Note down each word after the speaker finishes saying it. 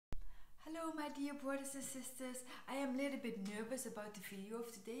Hello my dear brothers and sisters, I am a little bit nervous about the video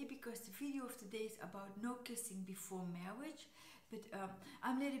of today because the video of today is about no kissing before marriage. But I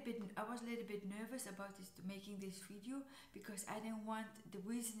was a little bit nervous about making this video because I don't want, the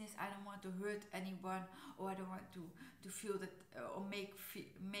reason is I don't want to hurt anyone, or I don't want to feel that or make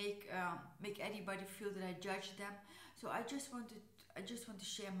anybody feel that I judge them. So I just want to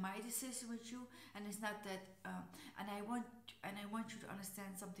share my decision with you, and it's not that and I want you to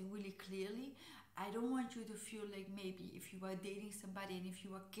understand something really clearly. I don't want you to feel like maybe if you are dating somebody and if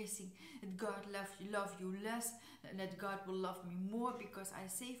you are kissing, that God love you less, and that God will love me more because I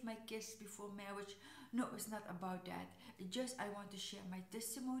saved my kiss before marriage. No, it's not about that. It's just I want to share my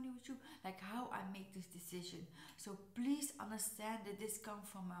testimony with you, like how I make this decision. So please understand that this comes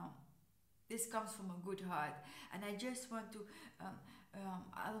from a good heart, and I just want to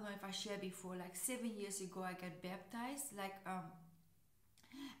I don't know if I shared before, like 7 years ago I got baptized,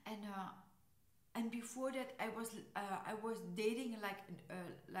 and before that I was dating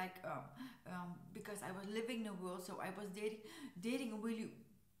because I was living in the world, so I was dating really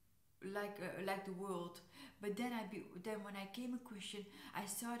like the world. But then when I came a Christian, I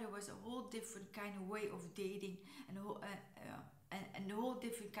saw there was a whole different kind of way of dating, and a whole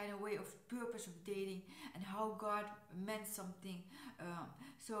different kind of way of purpose of dating, and how God meant something.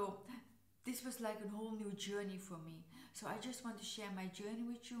 So this was like a whole new journey for me. So I just want to share my journey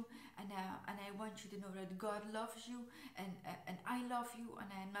with you, and I want you to know that God loves you, and I love you, and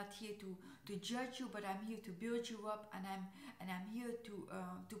I'm not here to judge you, but I'm here to build you up, and I'm here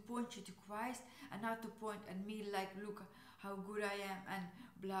to point you to Christ, and not to point at me like, look how good I am and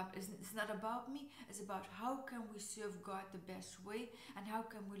blah. It's not about me. It's about how can we serve God the best way, and how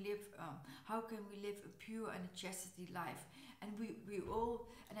can we live a pure and a chastity life.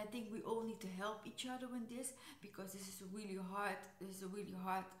 And I think we all need to help each other in this, because this is a really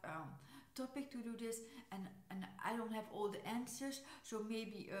hard topic to do this, and I don't have all the answers. So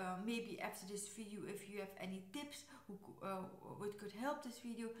maybe after this video, if you have any tips what could help this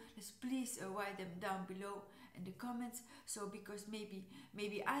video, just please write them down below in the comments. So because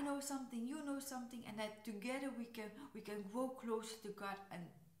maybe I know something, you know something, and that together we can grow closer to God. And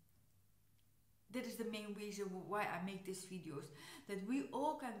that is the main reason why I make these videos, that we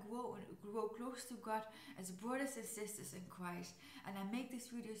all can grow close to God as brothers and sisters in Christ. And I make these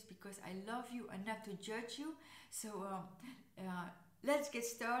videos because I love you and not to judge you. So let's get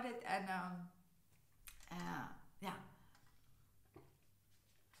started. And yeah.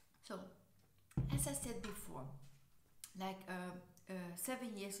 So as I said before, like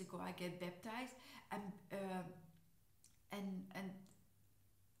 7 years ago I get baptized, and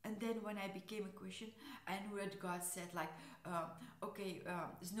then when I became a Christian, I knew that God said like, okay,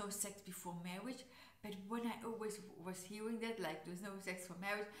 there's no sex before marriage. But when I always was hearing that, like there's no sex for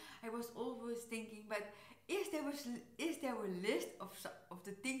marriage, I was always thinking, but is there a list of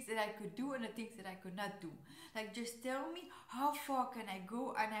the things that I could do and the things that I could not do? Like just tell me how far can I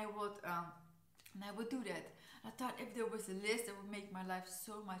go, and I would do that. I thought if there was a list, that would make my life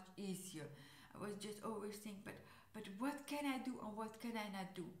so much easier. I was just always thinking, but what can I do and what can I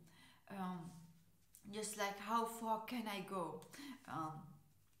not do? Just like how far can I go?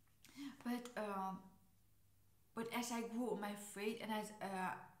 But as I grow in my faith, and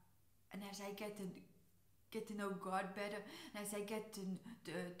as I get to know God better, and as I get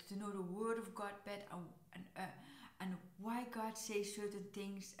to know the Word of God better, and why God says certain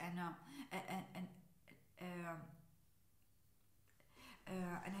things, and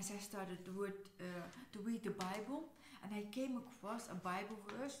as I started to read the Bible, and I came across a Bible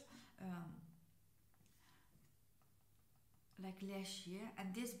verse like last year,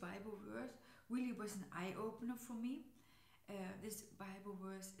 and this Bible verse really was an eye-opener for me. This Bible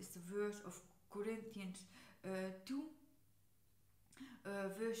verse is the verse of Corinthians 2,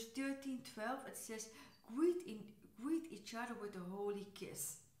 verse 13-12. It says, greet each other with a holy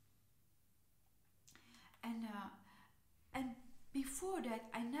kiss. And before that,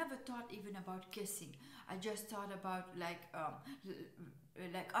 I never thought even about kissing. I just thought about like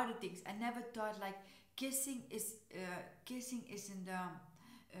other things. I never thought like kissing is in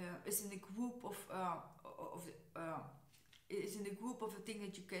the group of is in the group of a thing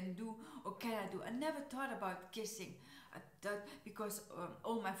that you can do or cannot do. I never thought about kissing. I thought because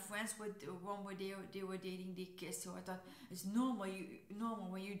all my friends were they were dating, they kiss. So I thought it's normal. Normal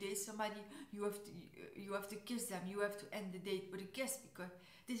when you date somebody, you have to kiss them. You have to end the date with a kiss, because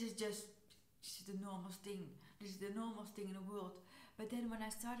this is the normal thing. This is the normal thing in the world. But then when I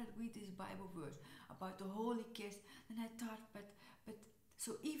started read this Bible verse about the holy kiss, then I thought, but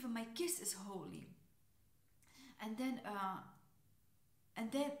so even my kiss is holy. And then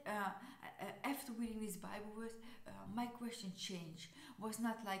And then after reading this Bible verse, my question changed. Was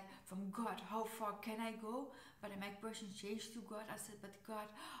not like from God, how far can I go? But my question changed to God. I said, but God,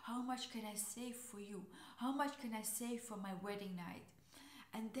 how much can I save for you? How much can I save for my wedding night?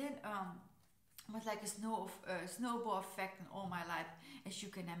 And then it was like a snowball effect in all my life, as you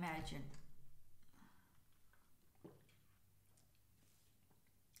can imagine.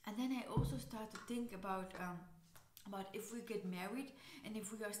 And then I also start to think about if we get married and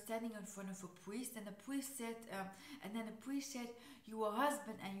if we are standing in front of a priest, and the priest said, you are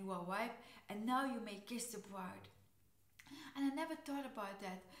husband and you are wife, and now you may kiss the bride. And I never thought about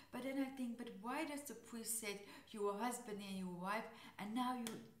that. But then I think, but why does the priest say you are husband and you are wife, and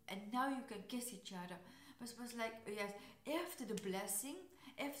now you can kiss each other? But it was like, yes, after the blessing,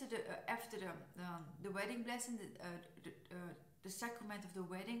 after the wedding blessing, the sacrament of the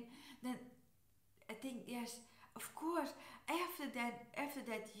wedding, then I think, yes, of course, after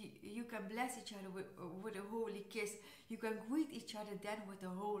that you can bless each other with a holy kiss. You can greet each other then with a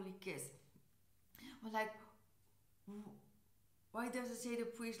holy kiss. Well, like, why does it say the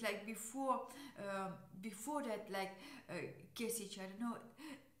priest like before that, like, kiss each other? No,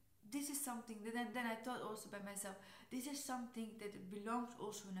 this is something that then I thought also by myself, this is something that belongs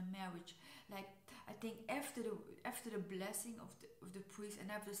also in a marriage. Like, I think after the blessing of the priest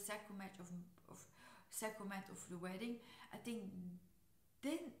and after the sacrament of the wedding, I think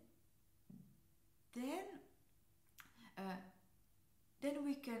then then uh, then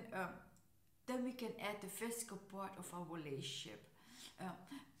we can add the physical part of our relationship. Uh,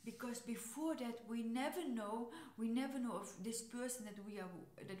 because before that we never know if this person that we are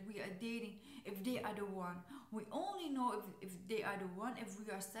dating, if they are the one. We only know if they are the one if we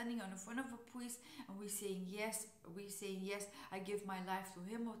are standing in front of a priest and we're saying yes, I give my life to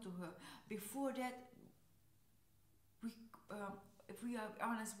him or to her. Before that, we if we are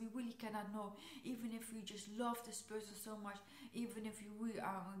honest, we really cannot know. Even if we just love this person so much, even if we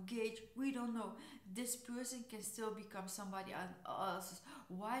are engaged, we don't know. This person can still become somebody else's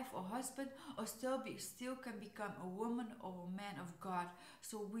wife or husband, or still can become a woman or a man of God.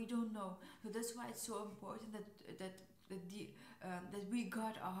 So we don't know. So that's why it's so important that we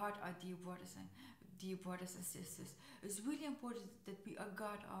guard our heart, our dear brothers and sisters. It's really important that we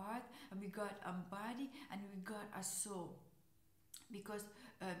guard our heart, and we guard our body, and we guard our soul. Because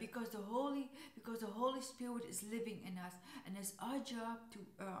the Holy Spirit is living in us, and it's our job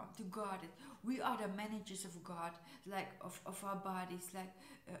to guard it. We are the managers of God, like of our bodies. Like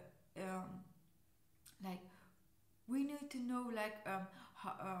we need to know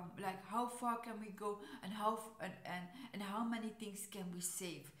how far can we go, and how many things can we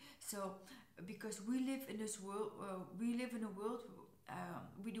save. So because we live in this world,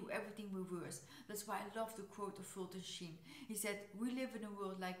 we do everything reverse. That's why I love the quote of Fulton Sheen. He said, we live in a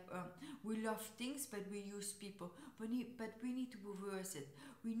world we love things, but we use people. But we need to reverse it.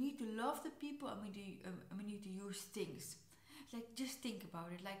 We need to love the people, and we need to use things. Like, just think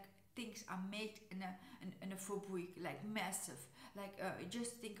about it. Like, things are made in a fabric, like massive. Like,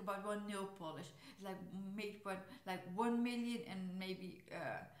 just think about one nail polish. Like, made 1 million and maybe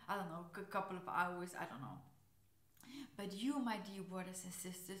I don't know, a couple of hours. I don't know. But you, my dear brothers and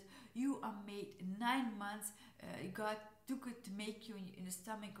sisters, you are made in 9 months. God took it to make you in the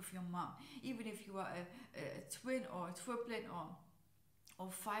stomach of your mom. Even if you are a twin or a triplet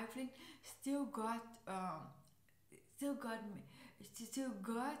or fiveling, still God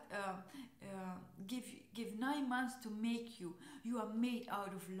give 9 months to make you. You are made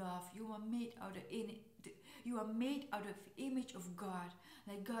out of love. You are made out of image of God.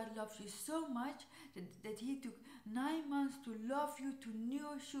 Like, God loves you so much that He took 9 months to love you, to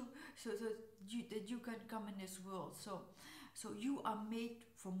nourish you, so that you can come in this world. So you are made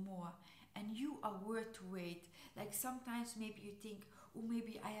for more, and you are worth to wait. Like, sometimes maybe you think, oh,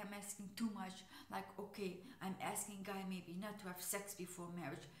 maybe I am asking too much. Like, okay, I'm asking guy maybe not to have sex before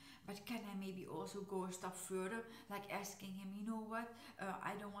marriage, but can I maybe also go a step further? Like, asking him, you know what?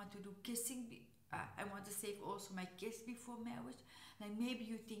 I don't want to do kissing. I want to save also my kiss before marriage. Like, maybe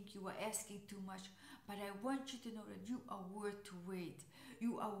you think you are asking too much, but I want you to know that you are worth to wait.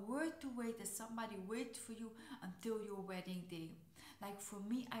 You are worth to wait, that somebody waits for you until your wedding day. Like, for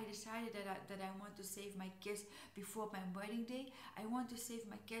me, I decided that I want to save my kiss before my wedding day. I want to save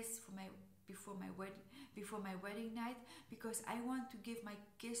my kiss before my wedding night, because I want to give my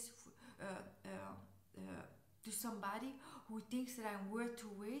kiss to somebody who thinks that I'm worth to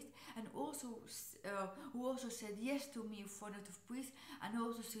wait, and also who also said yes to me in front of the priest, and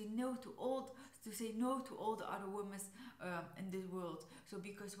also say no to all the other women in this world. So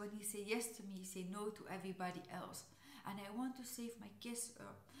because when he say yes to me, he say no to everybody else. and I want to save my kiss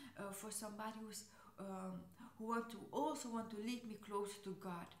for somebody who want to lead me closer to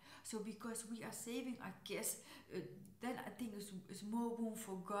God. So because we are saving our kids, then I think it's more room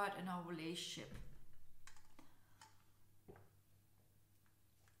for God in our relationship.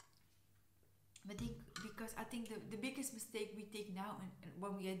 I think the biggest mistake we take now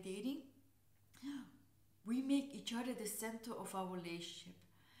when we are dating, we make each other the center of our relationship.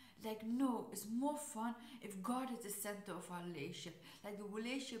 Like, no, it's more fun if God is the center of our relationship. Like, the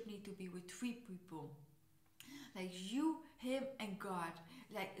relationship need to be with three people. Like you, him, and God.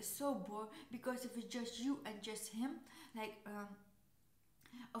 Like, it's so boring because if it's just you and just him, like,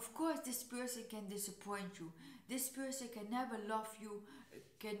 of course, this person can disappoint you. This person can never love you.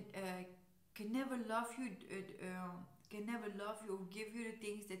 Can never love you. Can never love you or give you the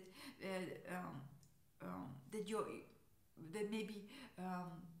things that you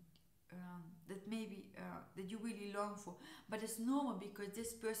that you really long for. But it's normal because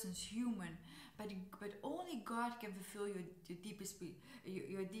this person's human. But only God can fulfill your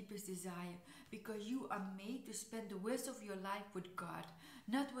deepest desire, because you are made to spend the rest of your life with God,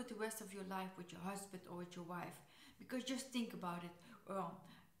 not with the rest of your life with your husband or with your wife. Because just think about it.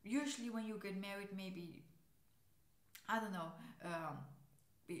 Usually when you get married, maybe I don't know,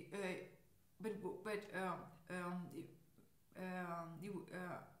 you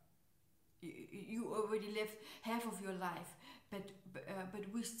you already lived half of your life, but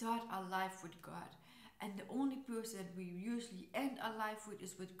we start our life with God, and the only person that we usually end our life with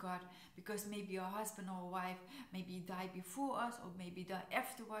is with God, because maybe our husband or wife maybe died before us or maybe died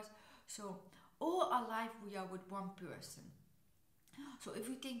after us. So all our life we are with one person. So if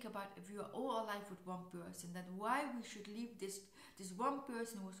we think about, if we are all our life with one person, then why we should leave this one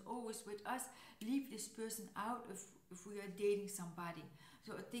person who was always with us, leave this person out if we are dating somebody.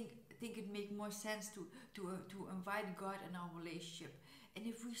 So I think it makes more sense to invite God in our relationship. And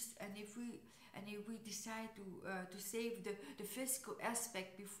if we decide to save the physical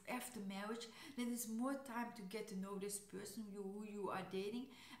aspect after marriage, then it's more time to get to know this person who you are dating,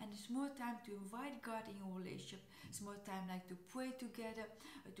 and it's more time to invite God in your relationship. It's more time like to pray together,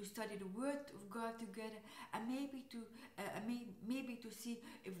 to study the Word of God together, and maybe to see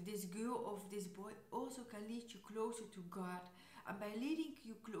if this girl or this boy also can lead you closer to God. And by leading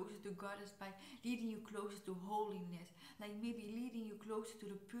you closer to God is by leading you closer to holiness. Like maybe leading you closer to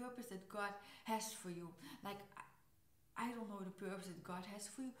the purpose that God has for you. Like, I don't know the purpose that God has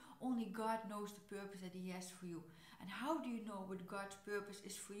for you. Only God knows the purpose that He has for you. And how do you know what God's purpose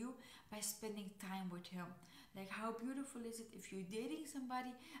is for you? By spending time with Him. Like, how beautiful is it if you're dating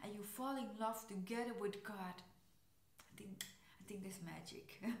somebody and you fall in love together with God? I think that's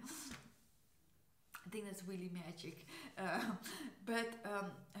magic. I think that's really magic. But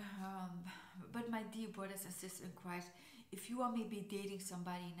my dear brothers and sisters in Christ, if you are maybe dating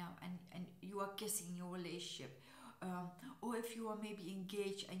somebody now and you are kissing in your relationship, or if you are maybe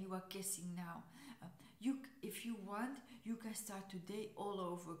engaged and you are kissing now, if you want, you can start today all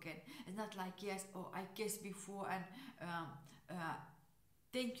over again. It's not like, yes, oh, I kissed before and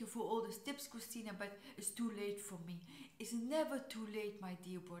thank you for all the tips, Christina, but it's too late for me. It's never too late, my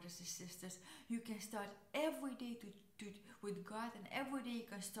dear brothers and sisters. You can start every day with God, and every day you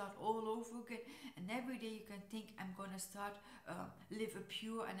can start all over again, and every day you can think, I'm going to start live a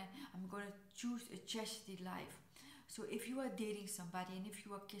pure, and I'm going to choose a chastity life. So if you are dating somebody and if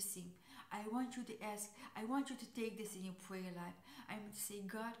you are kissing, I want you to take this in your prayer life. I want to say,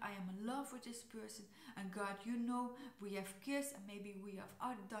 God, I am in love with this person, and God, you know we have kissed and maybe we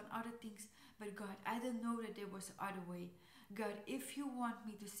have done other things, but God, I didn't know that there was other way. God, if you want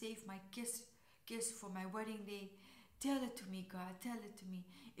me to save my kiss for my wedding day, tell it to me, God, tell it to me.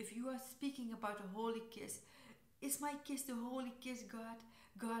 If you are speaking about a holy kiss, is my kiss the holy kiss, God?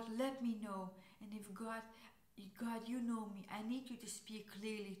 God, let me know. And if God, you know me. I need you to speak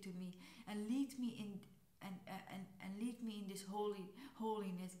clearly to me and lead me in and lead me in this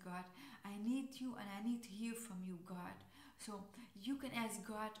holiness, God. I need you and I need to hear from you, God. So you can ask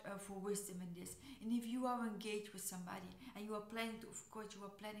God for wisdom in this. And if you are engaged with somebody and you are planning to, of course, you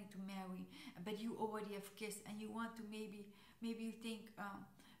are planning to marry, but you already have kissed and you want to maybe you think,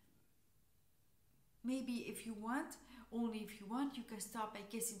 maybe if you want, only if you want, you can start by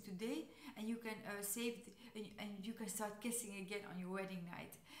kissing today, and you can and you can start kissing again on your wedding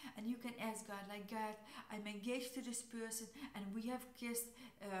night. And you can ask God, like, God, I'm engaged to this person, and we have kissed,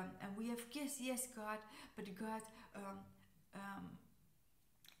 yes, God, but God,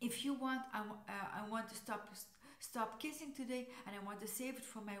 if you want, I want to stop kissing today, and I want to save it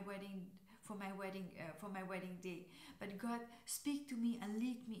for for my wedding day. But God, speak to me and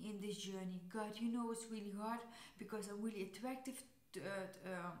lead me in this journey. God, you know it's really hard because I'm really attractive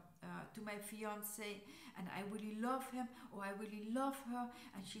to my fiance, and I really love him, or I really love her,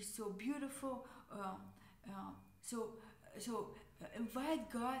 and she's so beautiful. So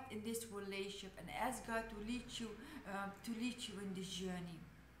invite God in this relationship and ask God to lead you in this journey.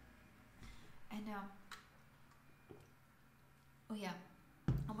 And oh yeah,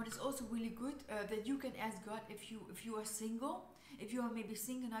 and what is also really good, that you can ask God, if you are single, if you are maybe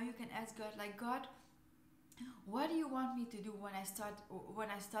single now, you can ask God, like, God, what do you want me to do when I start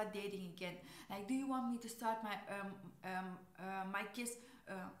dating again? Like, do you want me to start my kiss?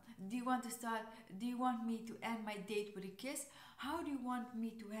 Do you want me to end my date with a kiss? How do you want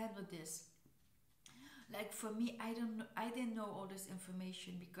me to handle this? Like, for me, I didn't know all this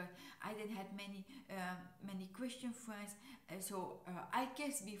information because I didn't had many Christian friends. I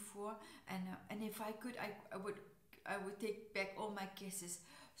kissed before, and if I could, I would take back all my kisses.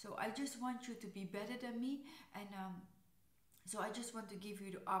 So I just want you to be better than me, and so I just want to give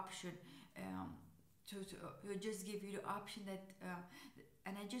you the option, to just give you the option that,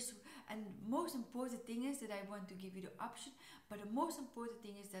 and most important thing is that I want to give you the option. But the most important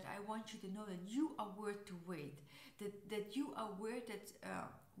thing is that I want you to know that you are worth to wait, that you are worth to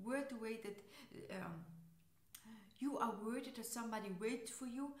wait, that you are worthy that somebody waits for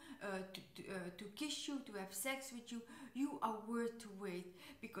you, to kiss you, to have sex with you. You are worth to wait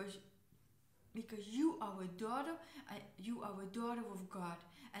because you are a daughter, you are a daughter of God.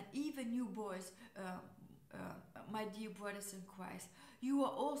 And even you boys, my dear brothers in Christ, you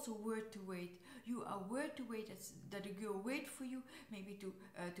are also worth to wait. You are worth to wait that a girl wait for you, maybe to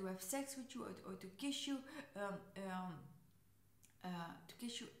have sex with you, or to kiss you,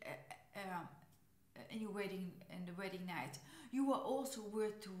 in the wedding night. You are also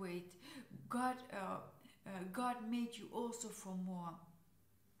worth to wait. God made you also for more.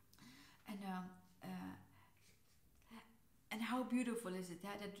 And and how beautiful is it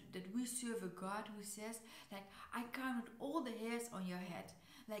that we serve a God who says, like, I counted all the hairs on your head.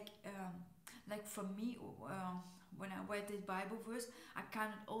 Like for me, when I read this Bible verse, I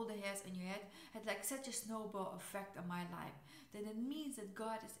counted all the hairs on your head, had like such a snowball effect on my life. Then it means that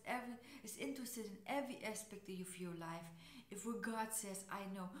God is interested in every aspect of your life. If what God says, I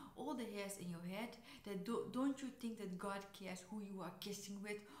know all the hairs in your head, then don't you think that God cares who you are kissing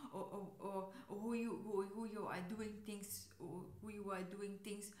with, or who you are doing things, or who you are doing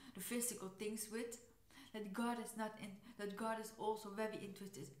things, the physical things with? That God is also very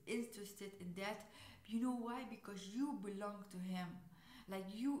interested in that. You know why? Because you belong to Him.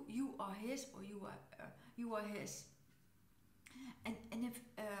 Like you are His, or you are His. And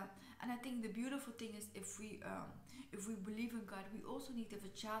I think the beautiful thing is, if we believe in God, we also need to have a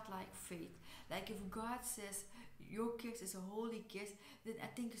childlike faith. Like, if God says your kiss is a holy kiss, then I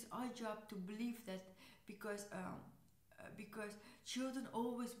think it's our job to believe that, because children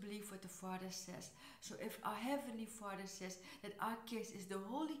always believe what the Father says. So if our Heavenly Father says that our kiss is the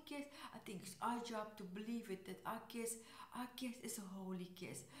holy kiss, I think it's our job to believe it, that our kiss is a holy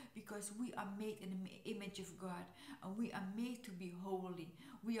kiss, because we are made in the image of God, and we are made to be holy.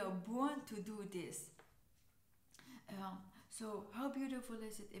 We are born to do this. So how beautiful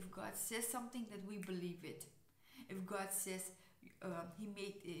is it if God says something, that we believe it? If God says He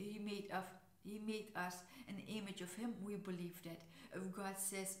made us in the image of Him, we believe that. If God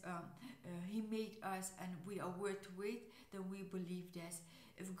says He made us and we are worth to wait, then we believe that.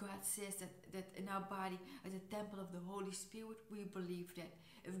 If God says that in our body is a temple of the Holy Spirit, we believe that.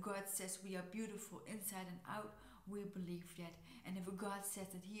 If God says we are beautiful inside and out, we believe that. And if God says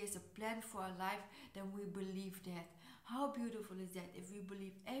that He has a plan for our life, then we believe that. How beautiful is that, if we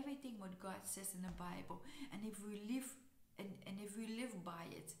believe everything what God says in the Bible, and if we live if we live by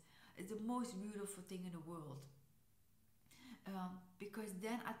it? It's the most beautiful thing in the world. Because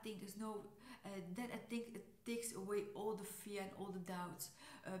then I think it takes away all the fear and all the doubts.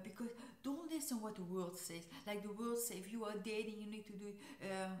 Because don't listen what the world says. Like, the world says, if you are dating, you need to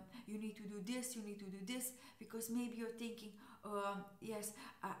do this, you need to do this. Because maybe you're thinking, yes,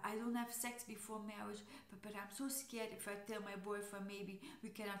 I don't have sex before marriage, but I'm so scared if I tell my boyfriend, maybe we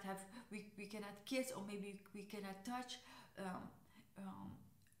cannot kiss, or maybe we cannot touch.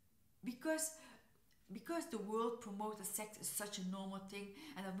 Because the world promotes sex as such a normal thing,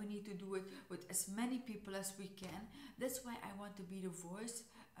 and that we need to do it with as many people as we can. That's why I want to be the voice.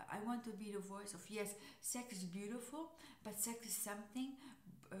 I want to be the voice of, yes, sex is beautiful, but sex is something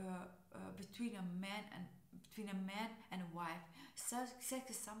between a man and a wife. Sex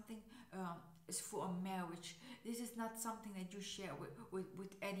is something is for a marriage. This is not something that you share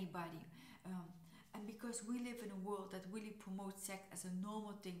with anybody. Um, and because we live in a world that really promotes sex as a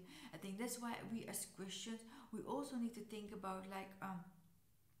normal thing, I think that's why we as Christians, we also need to think about like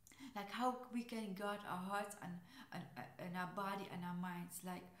how we can guard our hearts and our body and our minds.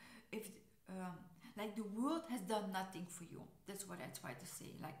 Like if um, like the world has done nothing for you. That's what I try to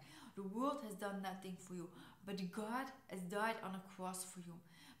say. Like the world has done nothing for you, but God has died on a cross for you.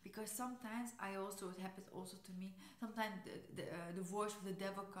 Because sometimes it happens also to me. Sometimes the voice of the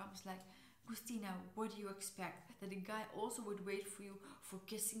devil comes like, Christina, what do you expect? That a guy also would wait for you for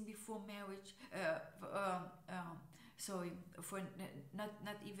kissing before marriage? Sorry, for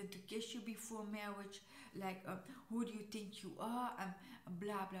not even to kiss you before marriage. Like, who do you think you are?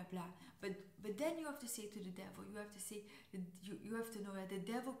 Blah blah blah. But then you have to say to the devil, you have to say, you have to know that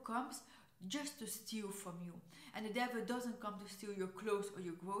the devil comes just to steal from you. And the devil doesn't come to steal your clothes or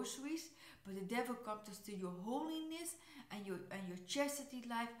your groceries, but the devil comes to steal your holiness and your chastity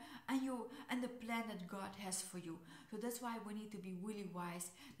life and the plan that God has for you. So that's why we need to be really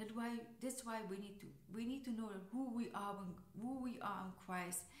wise. That's why we need to know who we are in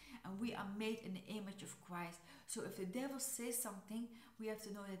Christ, and we are made in the image of Christ. So if the devil says something, we have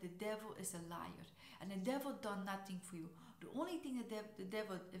to know that the devil is a liar, and the devil done nothing for you. The only thing that the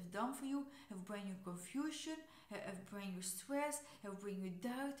devil has done for you have bring you confusion, have bring you stress, have bring you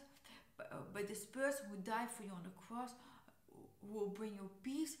doubt. But this person who died for you on the cross, who will bring you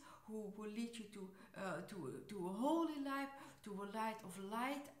peace, who will lead you to a holy life, to a light of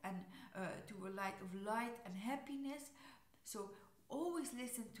light and happiness. So always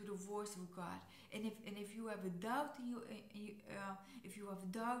listen to the voice of God. And if you have a doubt if you have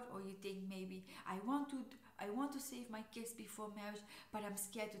a doubt, or you think maybe I want to save my kids before marriage, but I'm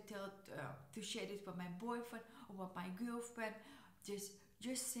scared to share this with my boyfriend or with my girlfriend,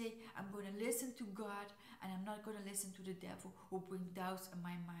 just say, I'm going to listen to God, and I'm not going to listen to the devil who bring doubts in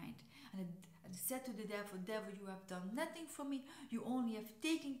my mind. And said to the devil, you have done nothing for me. You only have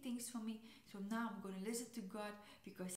taken things from me. So now I'm going to listen to God, because